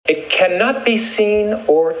It cannot be seen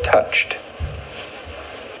or touched.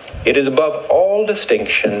 It is above all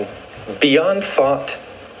distinction, beyond thought,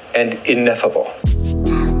 and ineffable.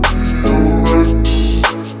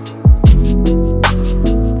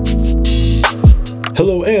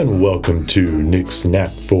 Hello and welcome to Nick's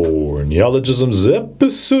Knack for Neologisms,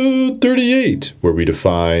 episode 38, where we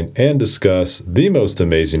define and discuss the most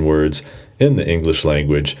amazing words in the English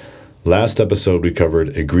language. Last episode we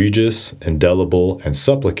covered egregious, indelible, and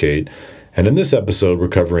supplicate, and in this episode we're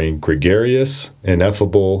covering gregarious,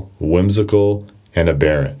 ineffable, whimsical, and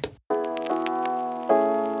aberrant.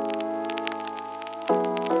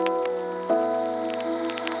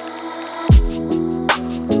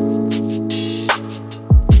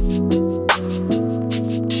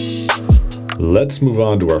 Let's move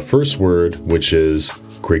on to our first word, which is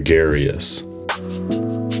gregarious.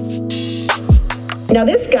 Now,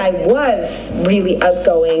 this guy was really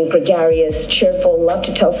outgoing, gregarious, cheerful, loved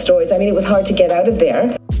to tell stories. I mean, it was hard to get out of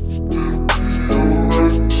there.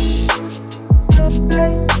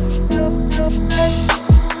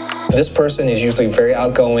 This person is usually very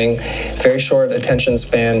outgoing, very short attention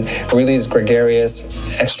span, really is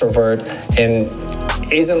gregarious, extrovert, and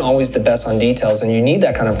isn't always the best on details. And you need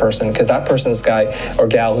that kind of person because that person's guy or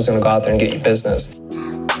gal who's going to go out there and get you business.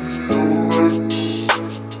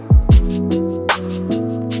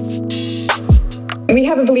 We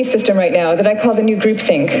have a belief system right now that I call the new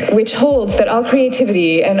groupthink, which holds that all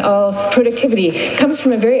creativity and all productivity comes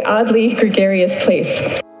from a very oddly gregarious place.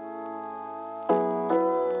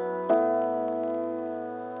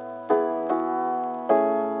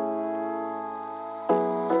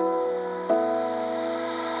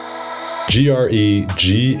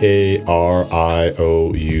 Gregarious.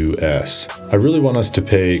 I really want us to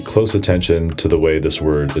pay close attention to the way this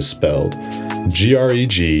word is spelled.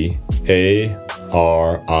 Gregarious. Gregarious.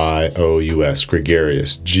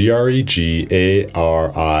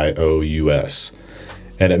 Gregarious.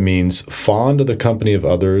 And it means fond of the company of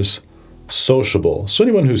others, sociable. So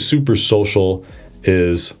anyone who's super social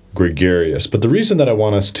is gregarious. But the reason that I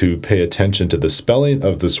want us to pay attention to the spelling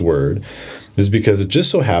of this word is because it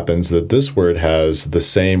just so happens that this word has the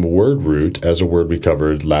same word root as a word we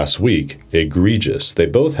covered last week, egregious. They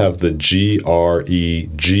both have the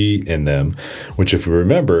G-R-E-G in them, which if we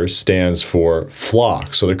remember stands for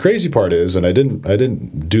flock. So the crazy part is, and I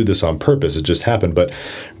didn't do this on purpose, it just happened, but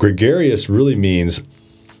gregarious really means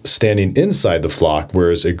standing inside the flock,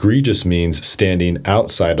 whereas egregious means standing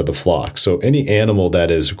outside of the flock. So any animal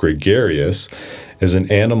that is gregarious is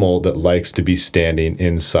an animal that likes to be standing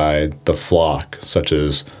inside the flock, such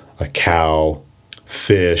as a cow,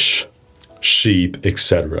 fish, sheep,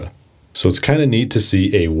 etc. So it's kind of neat to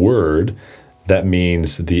see a word that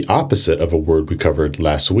means the opposite of a word we covered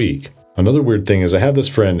last week. Another weird thing is I have this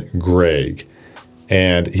friend, Greg,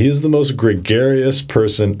 and he is the most gregarious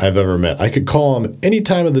person I've ever met. I could call him any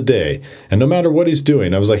time of the day, and no matter what he's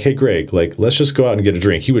doing, I was like, hey, Greg, let's just go out and get a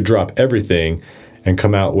drink. He would drop everything and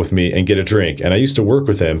come out with me and get a drink. And I used to work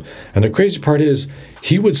with him. And the crazy part is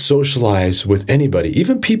he would socialize with anybody,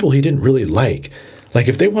 even people he didn't really like. Like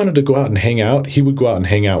if they wanted to go out and hang out, he would go out and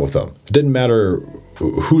hang out with them. It didn't matter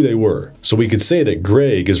who they were. So we could say that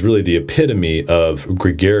Greg is really the epitome of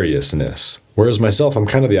gregariousness. Whereas myself, I'm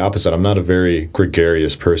kind of the opposite. I'm not a very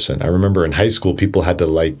gregarious person. I remember in high school, people had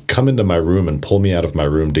to come into my room and pull me out of my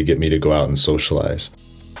room to get me to go out and socialize.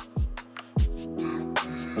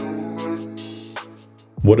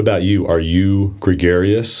 What about you? Are you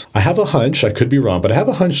gregarious? I have a hunch, I could be wrong, but I have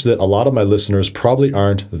a hunch that a lot of my listeners probably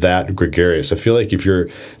aren't that gregarious. I feel like if you're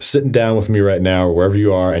sitting down with me right now or wherever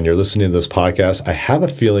you are and you're listening to this podcast, I have a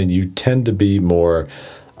feeling you tend to be more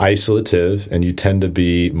isolative and you tend to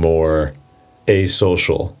be more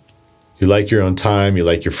asocial. You like your own time, you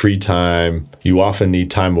like your free time, you often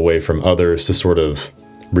need time away from others to sort of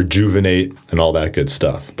rejuvenate and all that good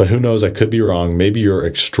stuff. But who knows, I could be wrong. Maybe you're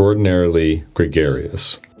extraordinarily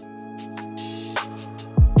gregarious.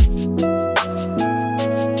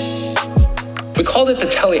 We called it the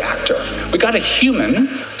teleactor. We got a human,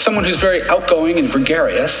 someone who's very outgoing and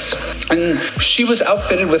gregarious, and she was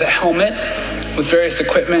outfitted with a helmet, with various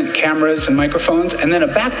equipment, cameras and microphones, and then a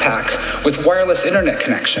backpack with wireless internet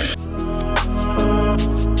connection.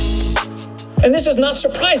 And this is not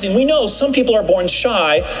surprising. We know some people are born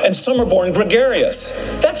shy and some are born gregarious.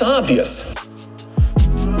 That's obvious.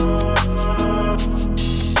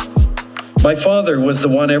 My father was the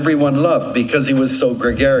one everyone loved because he was so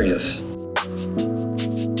gregarious.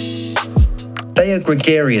 They are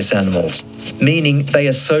gregarious animals, meaning they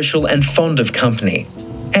are social and fond of company,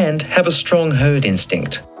 and have a strong herd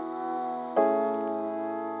instinct.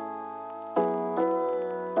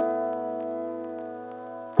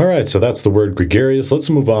 All right, so that's the word gregarious. Let's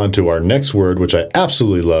move on to our next word, which I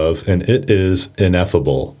absolutely love, and it is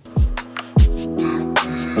ineffable.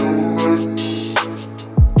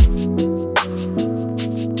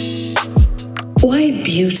 Why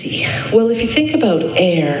beauty? Well, if you think about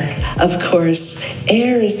air, of course,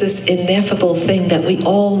 air is this ineffable thing that we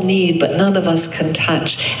all need, but none of us can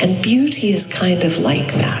touch. And beauty is kind of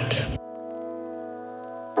like that.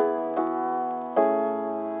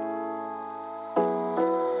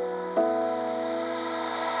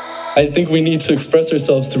 I think we need to express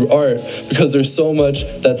ourselves through art because there's so much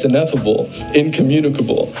that's ineffable,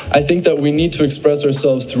 incommunicable. I think that we need to express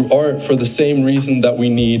ourselves through art for the same reason that we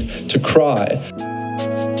need to cry.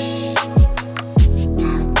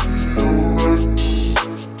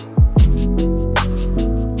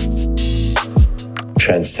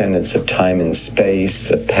 Transcendence of time and space,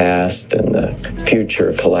 the past and the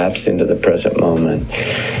future collapse into the present moment,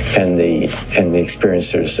 and the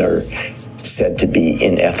experiencers are said to be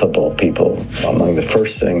ineffable. People, among the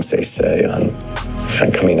first things they say on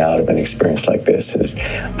coming out of an experience like this is,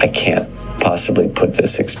 I can't possibly put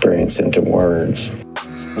this experience into words.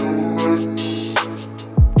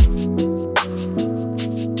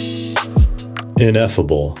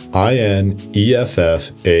 Ineffable. I-N-E-F-F-A-B-L-E.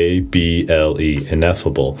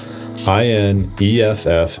 Ineffable. I-N-E-F-F-A-B-L-E.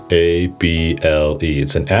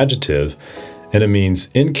 It's an adjective, and it means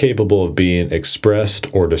incapable of being expressed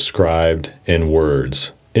or described in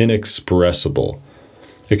words. Inexpressible.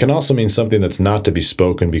 It can also mean something that's not to be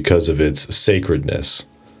spoken because of its sacredness,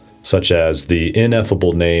 such as the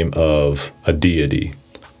ineffable name of a deity.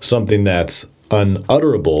 Something that's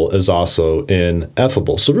unutterable is also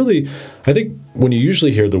ineffable. So really, I think when you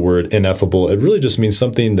usually hear the word ineffable, it really just means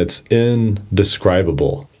something that's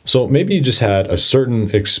indescribable. So maybe you just had a certain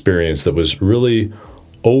experience that was really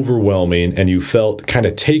overwhelming and you felt kind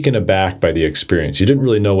of taken aback by the experience. You didn't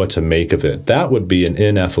really know what to make of it. That would be an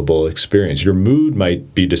ineffable experience. Your mood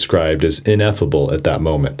might be described as ineffable at that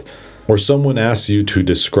moment. Or someone asks you to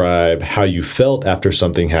describe how you felt after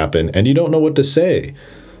something happened and you don't know what to say.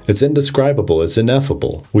 It's indescribable. It's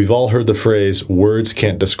ineffable. We've all heard the phrase, words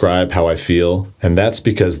can't describe how I feel, and that's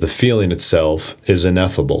because the feeling itself is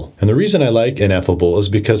ineffable. And the reason I like ineffable is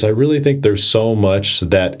because I really think there's so much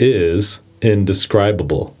that is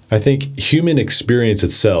indescribable. I think human experience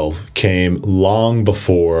itself came long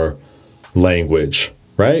before language,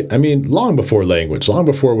 right? I mean, long before language, long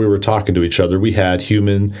before we were talking to each other, we had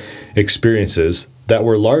human experiences that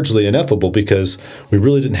were largely ineffable because we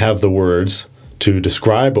really didn't have the words to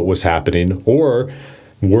describe what was happening, or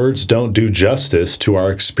words don't do justice to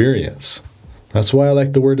our experience. That's why I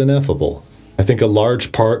like the word ineffable. I think a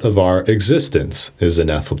large part of our existence is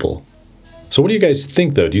ineffable. So what do you guys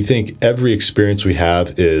think, though? Do you think every experience we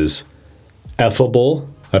have is effable?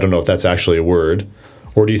 I don't know if that's actually a word.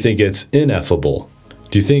 Or do you think it's ineffable?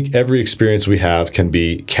 Do you think every experience we have can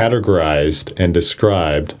be categorized and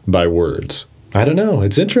described by words? I don't know.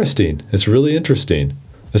 It's interesting. It's really interesting.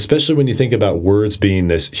 Especially when you think about words being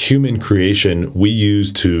this human creation we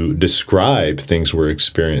use to describe things we're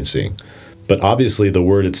experiencing. But obviously the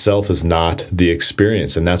word itself is not the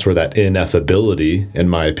experience, and that's where that ineffability, in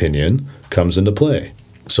my opinion, comes into play.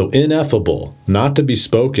 So ineffable, not to be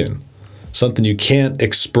spoken, something you can't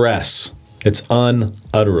express. It's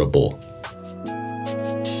unutterable.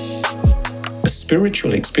 A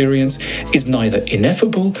spiritual experience is neither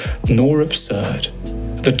ineffable nor absurd.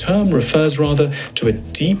 The term refers rather to a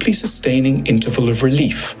deeply sustaining interval of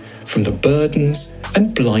relief from the burdens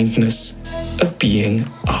and blindness of being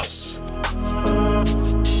us.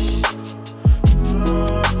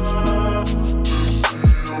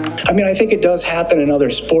 I mean, I think it does happen in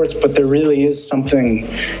other sports, but there really is something,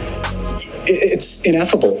 it's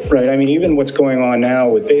ineffable, right? I mean, even what's going on now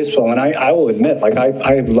with baseball, and I will admit, like,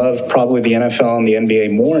 I love probably the NFL and the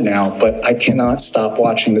NBA more now, but I cannot stop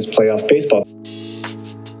watching this playoff baseball.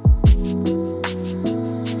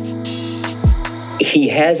 He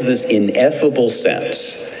has this ineffable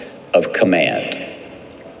sense of command.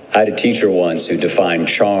 I had a teacher once who defined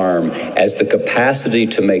charm as the capacity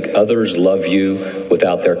to make others love you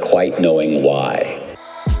without their quite knowing why.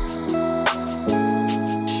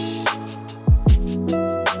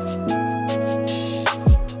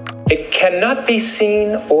 It cannot be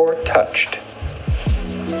seen or touched.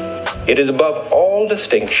 It is above all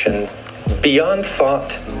distinction, beyond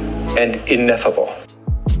thought, and ineffable.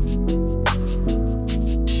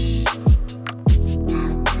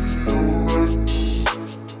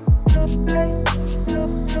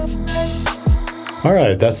 All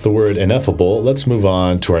right, that's the word ineffable. Let's move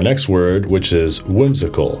on to our next word, which is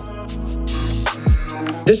whimsical.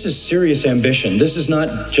 This is serious ambition. This is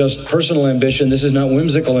not just personal ambition. This is not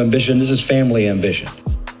whimsical ambition. This is family ambition.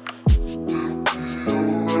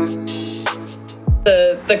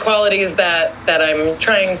 The qualities that I'm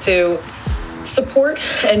trying to support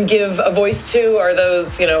and give a voice to are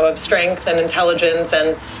those, of strength and intelligence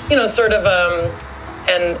and, sort of a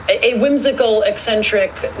whimsical,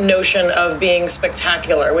 eccentric notion of being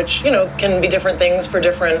spectacular, which, can be different things for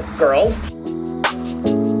different girls.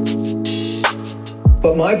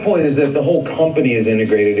 But my point is that the whole company is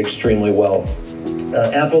integrated extremely well.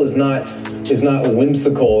 Apple is not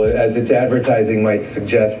whimsical as its advertising might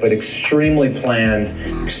suggest, but extremely planned,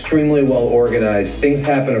 extremely well organized. Things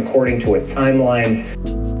happen according to a timeline.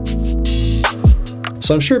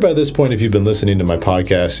 So I'm sure by this point, if you've been listening to my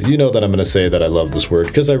podcast, you know that I'm going to say that I love this word,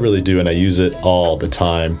 because I really do, and I use it all the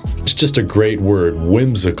time. It's just a great word,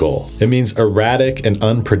 whimsical. It means erratic and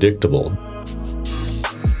unpredictable.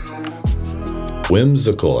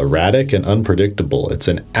 Whimsical, erratic, and unpredictable. It's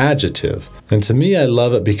an adjective. And to me, I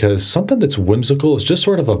love it because something that's whimsical is just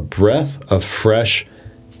sort of a breath of fresh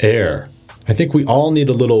air. I think we all need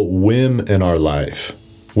a little whim in our life.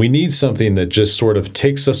 We need something that just sort of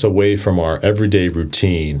takes us away from our everyday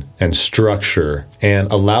routine and structure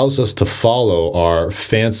and allows us to follow our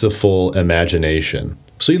fanciful imagination.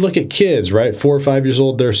 So you look at kids, right? 4 or 5 years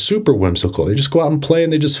old, they're super whimsical. They just go out and play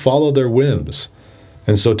and they just follow their whims.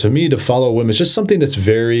 And so to me, to follow a whim is just something that's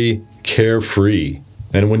very carefree.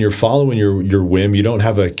 And when you're following your whim, you don't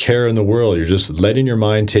have a care in the world. You're just letting your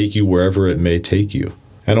mind take you wherever it may take you.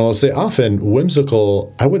 And I'll say often,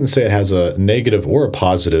 whimsical, I wouldn't say it has a negative or a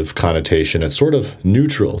positive connotation. It's sort of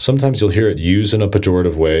neutral. Sometimes you'll hear it used in a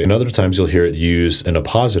pejorative way, and other times you'll hear it used in a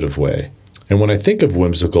positive way. And when I think of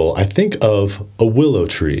whimsical, I think of a willow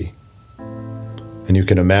tree. And you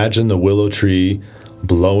can imagine the willow tree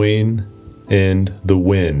blowing in the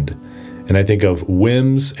wind. And I think of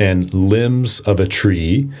whims and limbs of a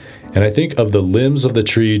tree. And I think of the limbs of the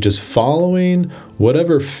tree just following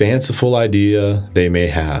whatever fanciful idea they may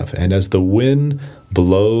have. And as the wind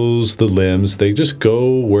blows the limbs, they just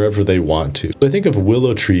go wherever they want to. I think of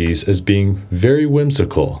willow trees as being very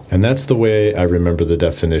whimsical. And that's the way I remember the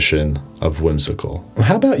definition of whimsical.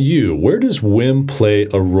 How about you? Where does whim play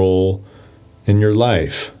a role in your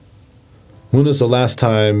life? When was the last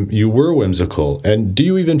time you were whimsical? And do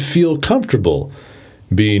you even feel comfortable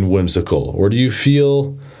being whimsical? Or do you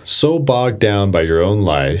feel so bogged down by your own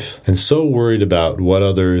life and so worried about what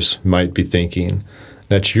others might be thinking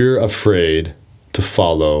that you're afraid to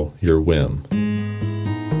follow your whim?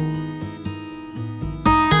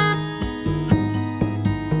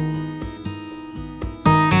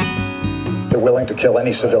 They're willing to kill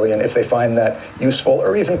any civilian if they find that useful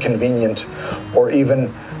or even convenient or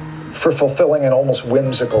even for fulfilling an almost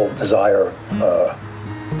whimsical desire,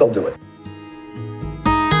 they'll do it.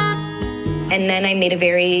 And then I made a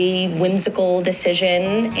very whimsical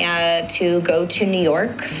decision to go to New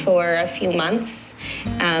York for a few months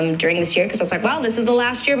during this year, because I was like, well, this is the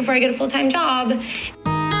last year before I get a full-time job.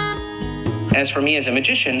 As for me as a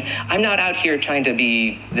magician, I'm not out here trying to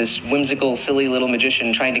be this whimsical, silly little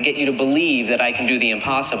magician trying to get you to believe that I can do the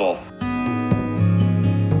impossible.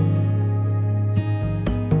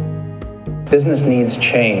 Business needs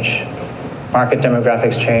change. Market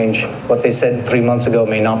demographics change. What they said 3 months ago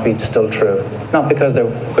may not be still true. Not because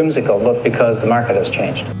they're whimsical, but because the market has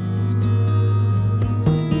changed.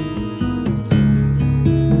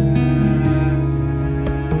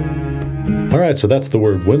 All right, so that's the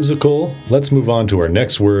word whimsical. Let's move on to our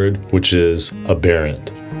next word, which is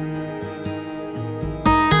aberrant.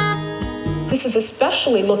 This is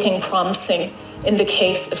especially looking promising in the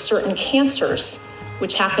case of certain cancers,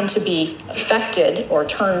 which happen to be affected or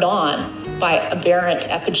turned on by aberrant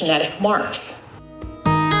epigenetic marks.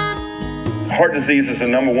 Heart disease is the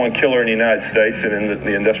 #1 killer in the United States and in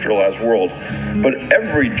the industrialized world. But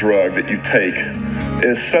every drug that you take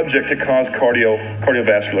is subject to cause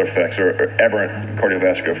cardiovascular effects or aberrant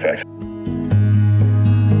cardiovascular effects.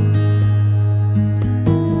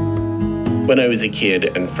 When I was a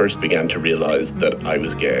kid and first began to realize that I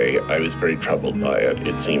was gay, I was very troubled by it.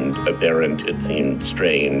 It seemed aberrant, it seemed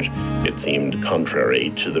strange, it seemed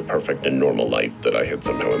contrary to the perfect and normal life that I had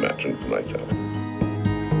somehow imagined for myself.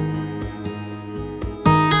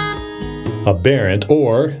 Aberrant,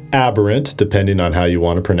 or aberrant, depending on how you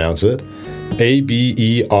want to pronounce it.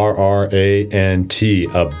 A-B-E-R-R-A-N-T,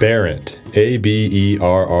 aberrant. A-B-E-R-R-A-N-T.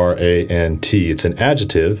 It's an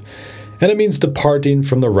adjective, and it means departing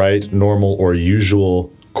from the right, normal, or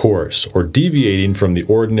usual course, or deviating from the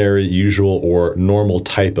ordinary, usual, or normal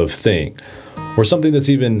type of thing. Or something that's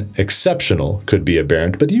even exceptional could be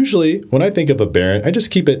aberrant, but usually when I think of aberrant, I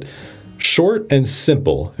just keep it short and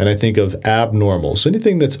simple, and I think of abnormal. So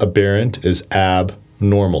anything that's aberrant is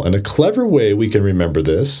abnormal. And a clever way we can remember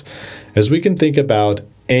this is we can think about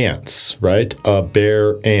ants, right? A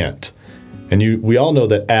bare ant. And we all know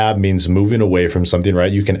that ab means moving away from something,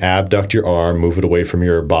 right? You can abduct your arm, move it away from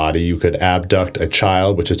your body. You could abduct a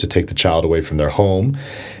child, which is to take the child away from their home.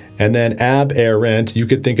 And then aberrant, you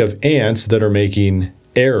could think of ants that are making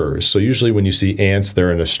errors. So usually when you see ants,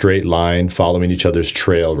 they're in a straight line following each other's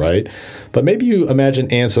trail, right? But maybe you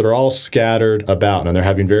imagine ants that are all scattered about and they're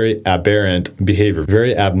having very aberrant behavior,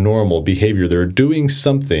 very abnormal behavior. They're doing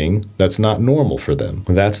something that's not normal for them.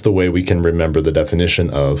 That's the way we can remember the definition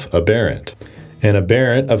of aberrant. And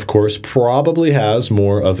aberrant, of course, probably has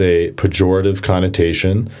more of a pejorative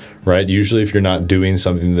connotation, right? Usually if you're not doing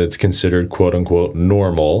something that's considered quote unquote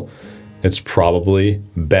normal, it's probably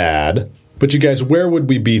bad. But you guys, where would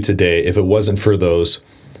we be today if it wasn't for those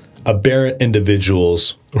aberrant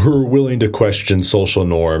individuals who are willing to question social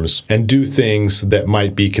norms and do things that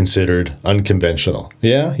might be considered unconventional?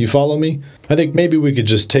 Yeah, you follow me? I think maybe we could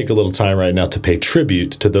just take a little time right now to pay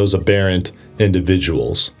tribute to those aberrant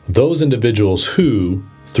individuals. Those individuals who,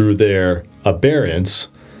 through their aberrance,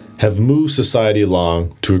 have moved society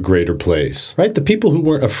along to a greater place, right? The people who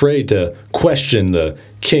weren't afraid to question the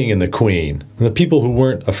king and the queen, and the people who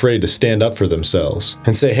weren't afraid to stand up for themselves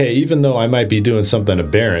and say, hey, even though I might be doing something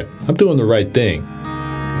aberrant, I'm doing the right thing.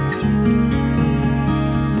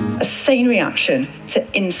 A sane reaction to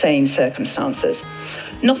insane circumstances,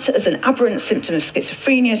 not as an aberrant symptom of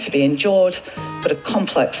schizophrenia to be endured, but a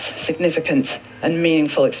complex, significant, and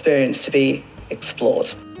meaningful experience to be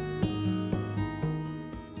explored.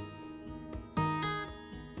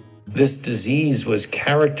 This disease was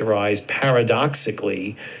characterized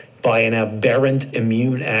paradoxically by an aberrant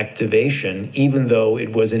immune activation, even though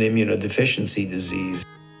it was an immunodeficiency disease.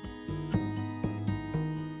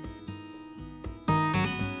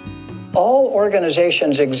 All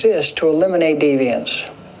organizations exist to eliminate deviance.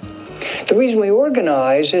 The reason we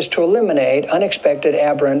organize is to eliminate unexpected,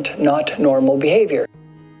 aberrant, not normal behavior.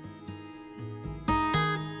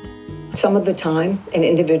 Some of the time, an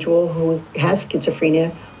individual who has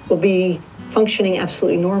schizophrenia will be functioning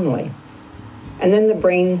absolutely normally. And then the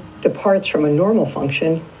brain departs from a normal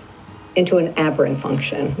function into an aberrant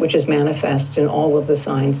function, which is manifest in all of the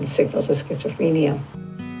signs and signals of schizophrenia.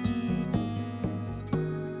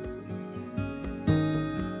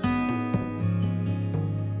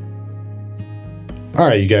 All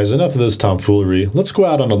right, you guys, enough of this tomfoolery. Let's go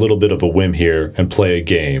out on a little bit of a whim here and play a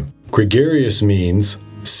game. Gregarious means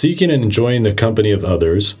seeking and enjoying the company of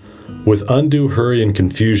others with undue hurry and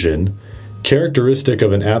confusion, characteristic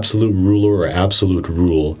of an absolute ruler or absolute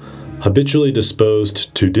rule, habitually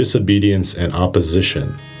disposed to disobedience and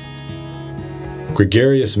opposition.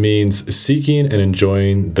 Gregarious means seeking and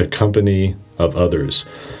enjoying the company of others.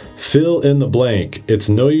 Fill in the blank. It's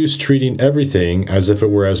no use treating everything as if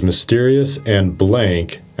it were as mysterious and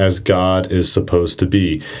blank as God is supposed to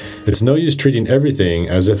be. It's no use treating everything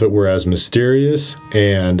as if it were as mysterious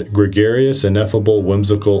and gregarious, ineffable,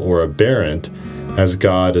 whimsical, or aberrant as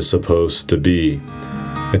God is supposed to be.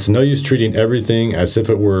 It's no use treating everything as if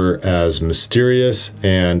it were as mysterious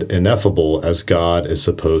and ineffable as God is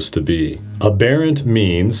supposed to be. Aberrant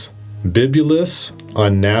means bibulous,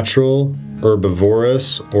 unnatural,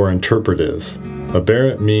 herbivorous, or interpretive.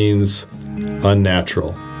 Aberrant means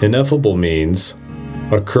unnatural. Ineffable means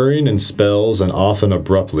occurring in spells and often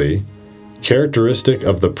abruptly, characteristic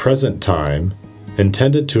of the present time,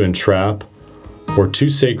 intended to entrap, or too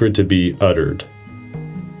sacred to be uttered.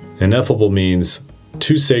 Ineffable means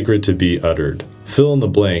too sacred to be uttered. Fill in the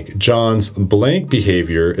blank. John's blank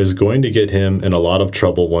behavior is going to get him in a lot of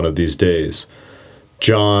trouble one of these days.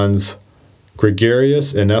 John's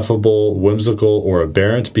gregarious, ineffable, whimsical, or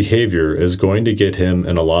aberrant behavior is going to get him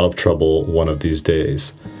in a lot of trouble one of these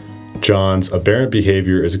days. John's aberrant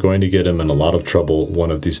behavior is going to get him in a lot of trouble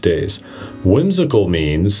one of these days. Whimsical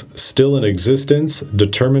means still in existence,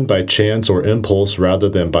 determined by chance or impulse rather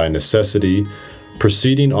than by necessity,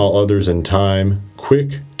 preceding all others in time,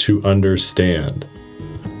 quick to understand.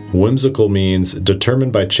 Whimsical means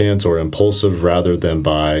determined by chance or impulsive rather than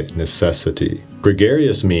by necessity.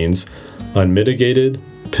 Gregarious means unmitigated,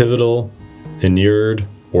 pivotal, inured,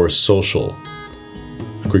 or social.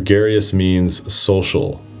 Gregarious means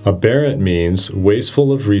social. Aberrant means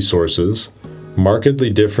wasteful of resources, markedly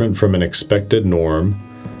different from an expected norm,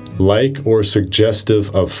 like or suggestive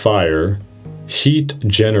of fire, heat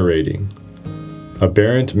generating.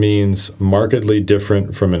 Aberrant means markedly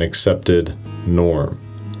different from an accepted norm.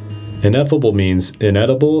 Ineffable means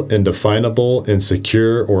inedible, indefinable,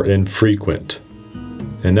 insecure, or infrequent.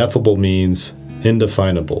 Ineffable means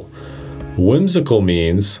indefinable. Whimsical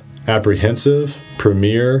means apprehensive,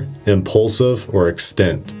 premier, impulsive, or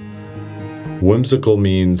extent. Whimsical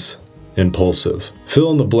means impulsive. Fill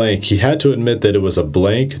in the blank. He had to admit that it was a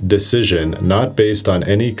blank decision, not based on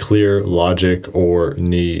any clear logic or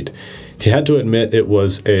need. He had to admit it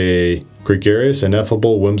was a gregarious,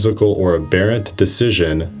 ineffable, whimsical, or aberrant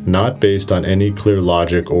decision, not based on any clear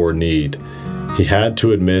logic or need. He had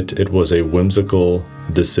to admit it was a whimsical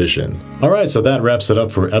decision. All right, so that wraps it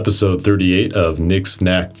up for episode 38 of Nick's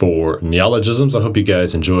Knack for Neologisms. I hope you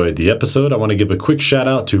guys enjoyed the episode. I want to give a quick shout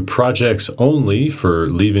out to Projects Only for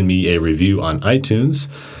leaving me a review on iTunes.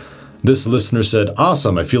 This listener said,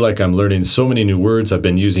 "Awesome, I feel like I'm learning so many new words. I've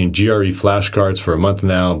been using GRE flashcards for a month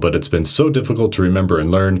now, but it's been so difficult to remember and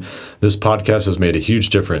learn. This podcast has made a huge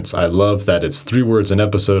difference. I love that it's 3 words an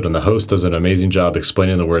episode, and the host does an amazing job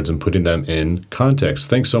explaining the words and putting them in context."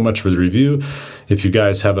 Thanks so much for the review. If you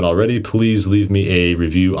guys haven't already, please leave me a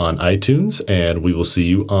review on iTunes, and we will see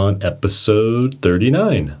you on episode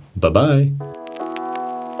 39. Bye-bye.